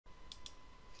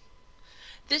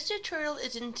This tutorial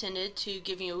is intended to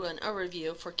give you an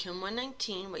overview for Chem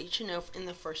 119, what you should know in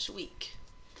the first week.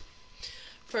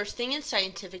 First thing is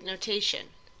scientific notation.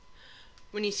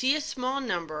 When you see a small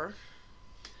number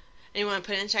and you want to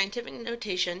put it in scientific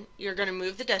notation, you're going to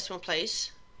move the decimal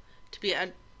place to be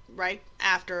right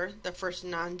after the first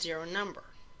non-zero number.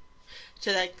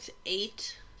 So that's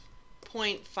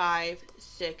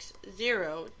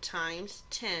 8.560 times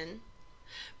 10.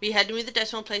 We had to move the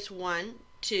decimal place 1,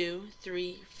 2,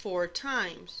 3, 4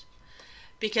 times.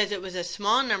 Because it was a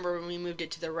small number when we moved it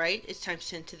to the right, it's times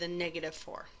 10 to the negative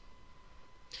 4.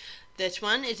 This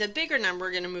one is a bigger number.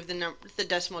 We're going to move the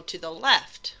decimal to the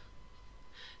left.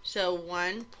 So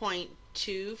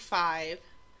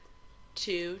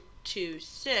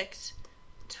 1.25226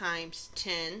 times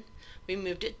 10. We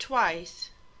moved it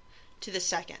twice to the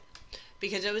second.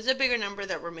 Because it was a bigger number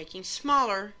that we're making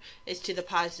smaller, it's to the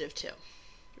positive 2.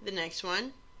 The next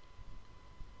one,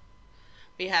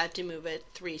 we had to move it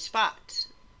 3 spots.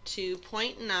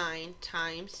 2.9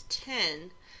 times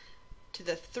 10 to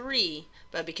the 3,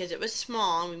 but because it was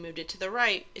small and we moved it to the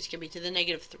right, it's going to be to the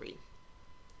negative 3.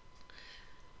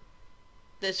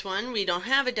 This one, we don't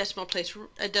have a decimal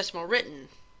written,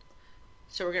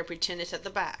 so we're going to pretend it's at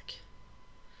the back.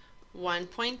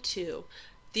 1.2.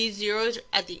 These zeros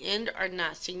at the end are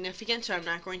not significant, so I'm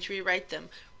not going to rewrite them.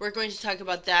 We're going to talk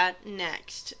about that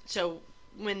next. So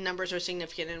when numbers are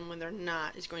significant and when they're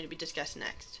not is going to be discussed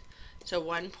next. So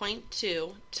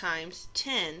 1.2 times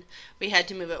 10, we had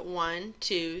to move it 1,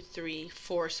 2, 3,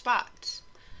 4 spots.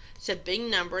 It's a big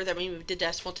number that we moved the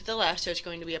decimal to the left, so it's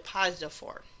going to be a positive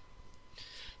 4.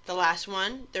 The last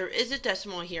one, there is a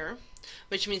decimal here,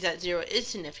 which means that 0 is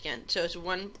significant. So it's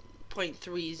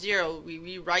 1.30, we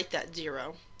rewrite that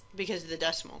 0 because of the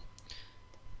decimal.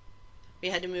 We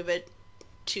had to move it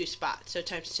 2 spots, so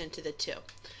times 10 to the 2.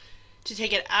 To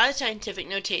take it out of scientific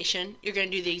notation, you're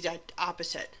going to do the exact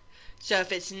opposite. So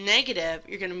if it's negative,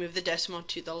 you're going to move the decimal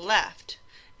to the left.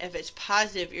 If it's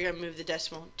positive, you're going to move the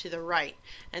decimal to the right.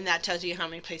 And that tells you how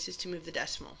many places to move the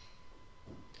decimal.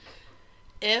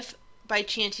 If by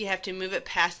chance you have to move it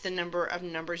past the number of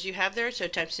numbers you have there, so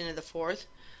times 10 to the 4th,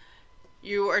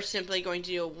 you are simply going to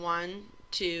do 1,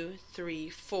 2, 3,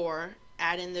 4,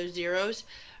 add in those zeros.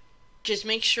 Just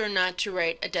make sure not to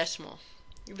write a decimal.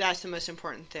 That's the most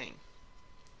important thing.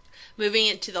 Moving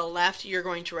it to the left, you're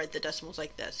going to write the decimals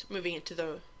like this. Moving it to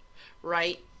the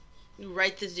right, you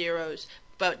write the zeros,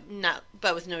 but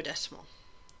with no decimal.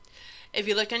 If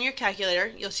you look on your calculator,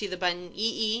 you'll see the button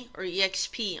EE or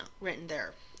EXP written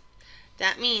there.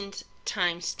 That means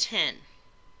times 10.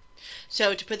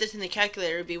 So to put this in the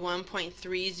calculator, it would be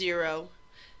 1.30,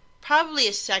 probably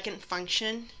a second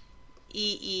function,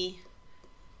 EE2.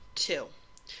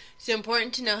 It's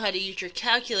important to know how to use your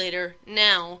calculator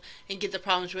now and get the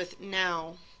problems with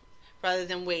now rather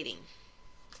than waiting.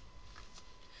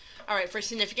 Alright, for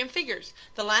significant figures,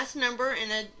 the last number in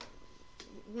a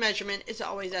measurement is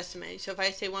always estimated. So if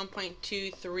I say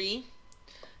 1.23,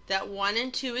 that 1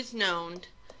 and 2 is known,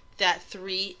 that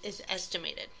 3 is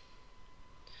estimated.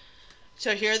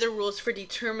 So here are the rules for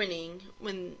determining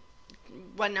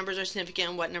what numbers are significant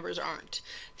and what numbers aren't.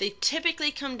 They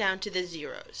typically come down to the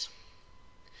zeros.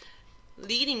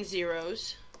 Leading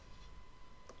zeros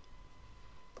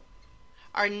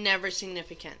are never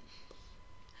significant.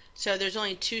 So there's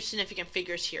only 2 significant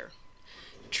figures here.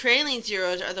 Trailing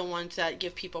zeros are the ones that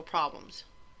give people problems.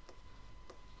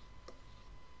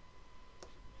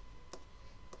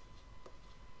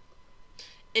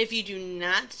 If you do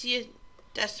not see a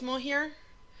decimal here,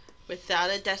 without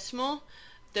a decimal,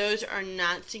 those are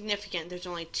not significant. There's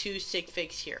only 2 sig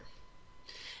figs here.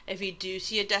 If you do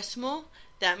see a decimal,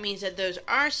 that means that those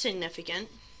are significant,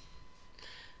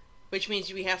 which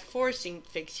means we have 4 sig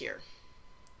figs here.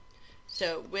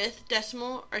 So with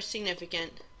decimal are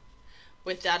significant,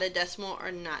 without a decimal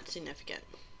are not significant.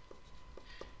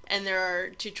 And there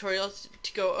are tutorials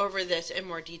to go over this in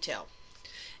more detail.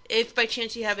 If by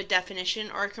chance you have a definition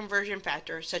or a conversion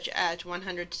factor, such as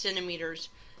 100 centimeters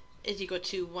is equal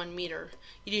to 1 meter,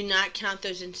 you do not count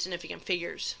those insignificant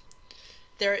figures.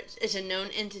 There is a known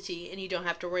entity and you don't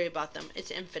have to worry about them. It's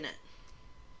infinite.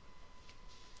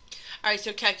 Alright,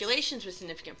 so calculations with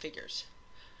significant figures.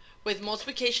 With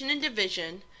multiplication and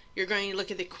division, you're going to look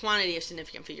at the quantity of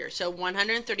significant figures. So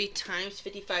 130 times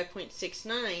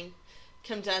 55.69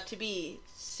 comes out to be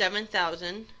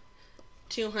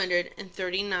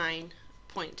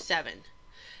 7,239.7.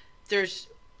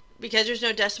 Because there's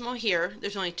no decimal here,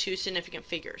 there's only 2 significant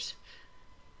figures.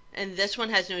 And this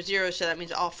one has no zeros, so that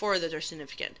means all 4 of those are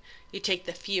significant. You take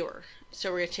the fewer. So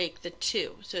we're going to take the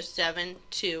 2. So 7,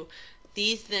 2.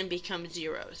 These then become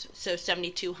zeros, so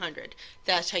 7,200.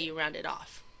 That's how you round it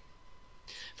off.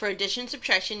 For addition and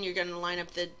subtraction, you're going to line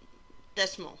up the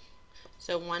decimal.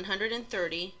 So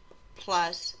 130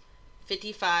 plus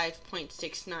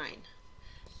 55.69.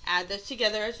 Add those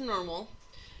together as normal,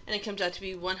 and it comes out to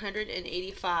be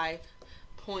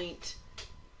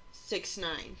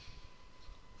 185.69.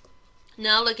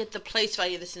 Now look at the place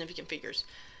value of the significant figures.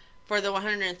 For the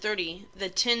 130, the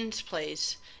tens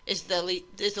place is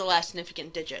the last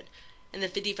significant digit, and the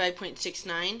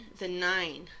 55.69, the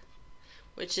 9,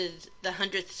 which is the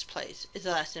hundredths place, is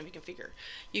the last significant figure.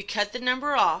 You cut the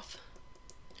number off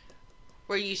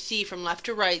where you see from left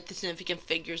to right the significant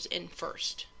figures in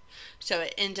first. So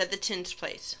it ends at the tens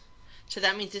place. So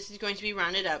that means this is going to be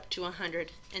rounded up to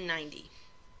 190.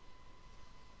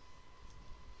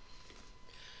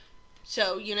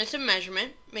 So units of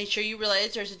measurement, make sure you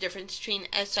realize there's a difference between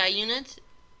SI units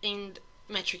and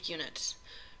metric units.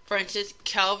 For instance,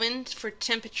 kelvins for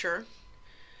temperature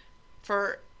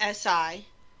for SI,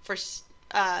 for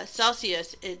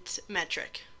Celsius it's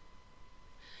metric.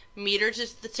 Meters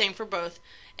is the same for both.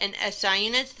 In SI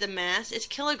units, the mass is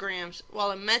kilograms,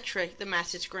 while in metric, the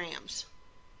mass is grams.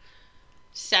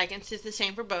 Seconds is the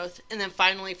same for both. And then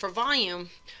finally, for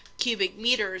volume, cubic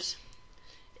meters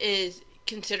is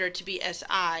considered to be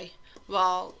SI,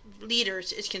 while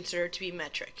liters is considered to be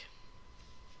metric.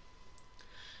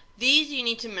 These you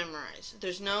need to memorize.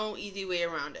 There's no easy way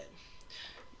around it.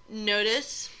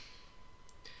 Notice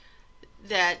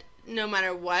that no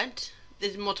matter what,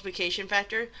 this multiplication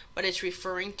factor, what it's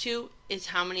referring to is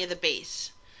how many of the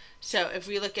base. So if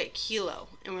we look at kilo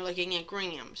and we're looking at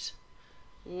grams,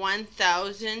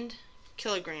 1,000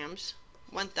 kilograms,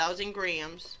 1,000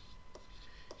 grams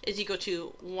is equal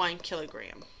to 1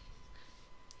 kilogram.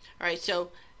 Alright,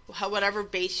 so whatever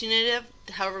base unit of,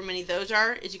 however many those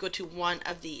are, is equal to one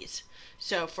of these.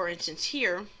 So for instance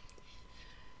here,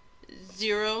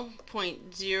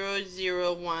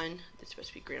 0.001, it's supposed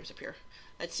to be grams up here,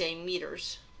 let's say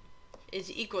meters,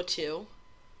 is equal to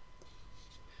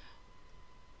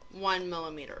 1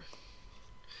 millimeter.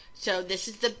 So this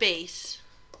is the base.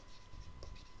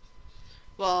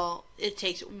 Well, it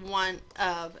takes one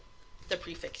of the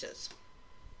prefixes.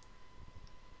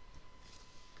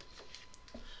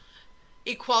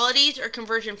 Equalities or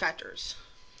conversion factors.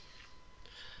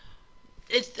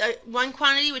 It's one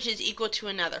quantity which is equal to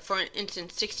another. For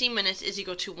instance, 60 minutes is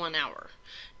equal to 1 hour.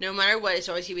 No matter what, it's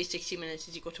always going to be 60 minutes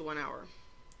is equal to 1 hour.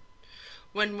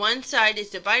 When one side is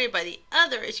divided by the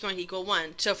other, it's going to equal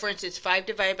 1. So for instance, 5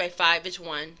 divided by 5 is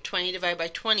 1. 20 divided by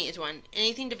 20 is 1.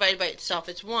 Anything divided by itself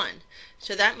is 1.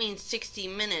 So that means 60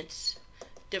 minutes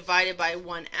divided by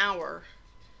 1 hour,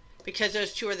 because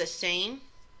those two are the same,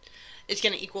 is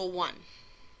going to equal 1.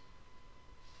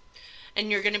 And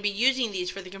you're going to be using these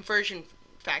for the conversion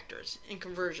factors and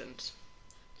conversions.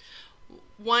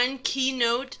 One key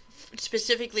note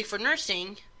specifically for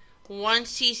nursing, 1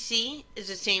 cc is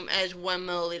the same as 1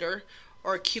 milliliter,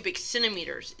 or cubic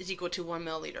centimeters is equal to 1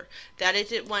 milliliter. That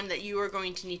is it one that you are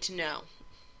going to need to know.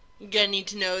 You're going to need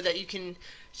to know that you can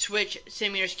switch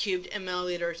centimeters cubed and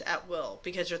milliliters at will,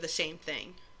 because they're the same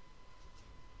thing.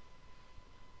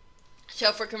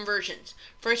 So for conversions,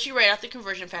 first you write out the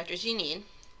conversion factors you need.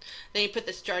 Then you put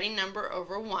the starting number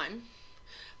over 1.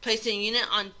 Place the unit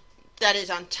on that is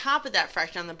on top of that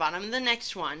fraction on the bottom of the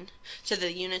next one, so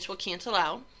the units will cancel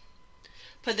out.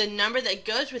 Put the number that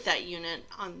goes with that unit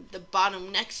on the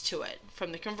bottom next to it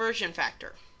from the conversion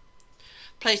factor.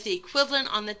 Place the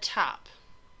equivalent on the top.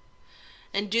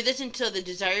 And do this until the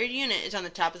desired unit is on the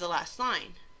top of the last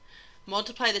line.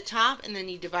 Multiply the top and then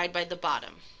you divide by the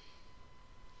bottom.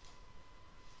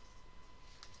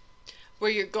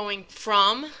 Where you're going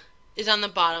from is on the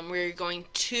bottom. Where you're going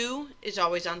to is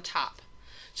always on top.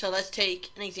 So let's take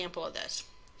an example of this.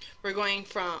 We're going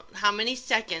from how many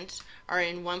seconds are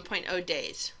in 1.0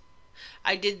 days.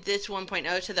 I did this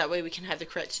 1.0 so that way we can have the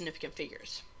correct significant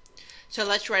figures. So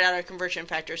let's write out our conversion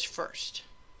factors first.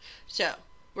 So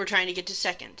we're trying to get to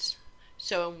seconds.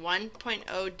 So in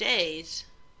 1.0 days,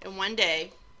 in 1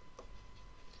 day,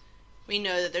 we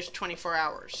know that there's 24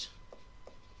 hours.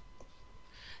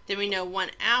 Then we know 1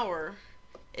 hour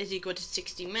is equal to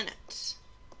 60 minutes.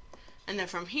 And then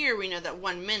from here we know that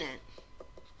 1 minute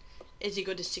is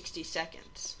equal to 60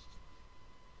 seconds.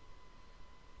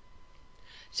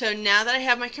 So now that I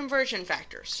have my conversion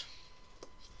factors,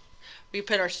 we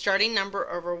put our starting number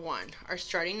over 1. Our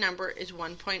starting number is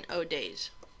 1.0 days.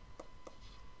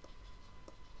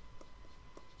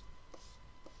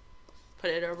 Put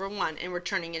it over 1, and we're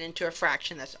turning it into a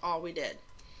fraction. That's all we did.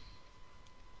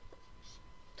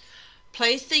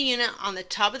 Place the unit on the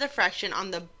top of the fraction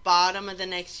on the bottom of the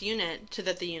next unit so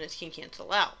that the units can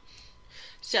cancel out.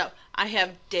 So I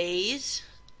have days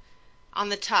on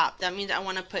the top. That means I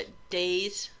want to put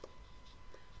days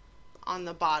on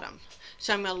the bottom.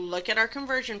 So I'm going to look at our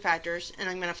conversion factors and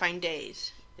I'm going to find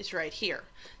days. It's right here.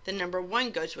 The number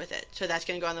 1 goes with it, so that's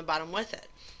going to go on the bottom with it.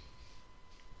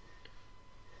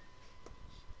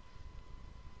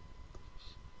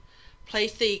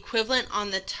 Place the equivalent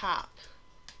on the top.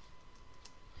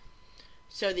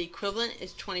 So the equivalent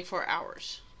is 24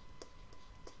 hours.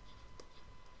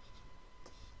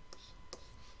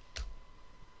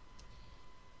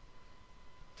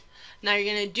 Now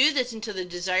you're going to do this until the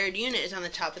desired unit is on the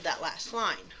top of that last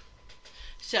line.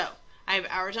 So I have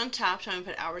hours on top, so I'm going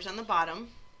to put hours on the bottom.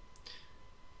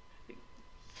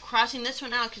 Crossing this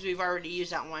one out because we've already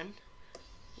used that one.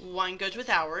 1 goes with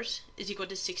hours is equal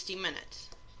to 60 minutes.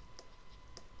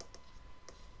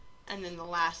 And then the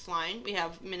last line, we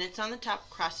have minutes on the top,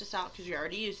 cross this out because we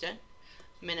already used it.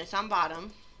 Minutes on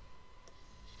bottom.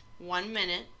 1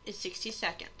 minute is 60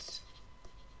 seconds.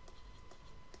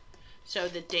 So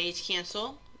the days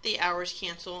cancel, the hours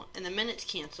cancel, and the minutes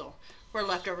cancel. We're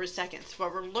left over seconds.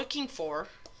 What we're looking for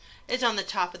is on the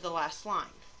top of the last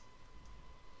line.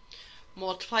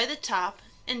 Multiply the top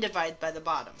and divide by the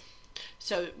bottom.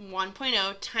 So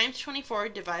 1.0 times 24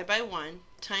 divided by 1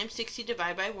 times 60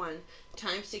 divided by 1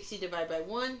 times 60 divided by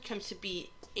 1 comes to be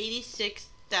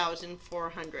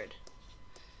 86,400.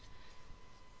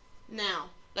 Now,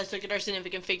 let's look at our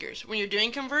significant figures. When you're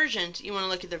doing conversions, you want to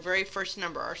look at the very first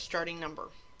number, our starting number.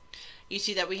 You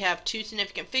see that we have 2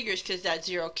 significant figures because that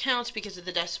 0 counts because of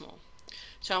the decimal.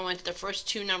 So I went to the first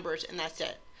 2 numbers and that's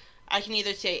it. I can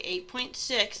either say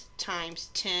 8.6 times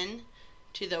 10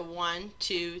 to the 1,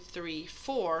 2, 3,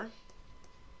 4,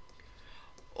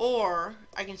 or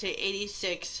I can say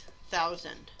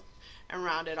 86,000 and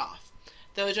round it off.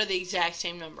 Those are the exact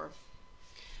same number.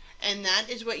 And that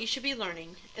is what you should be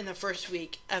learning in the first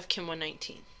week of Chem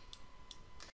 119.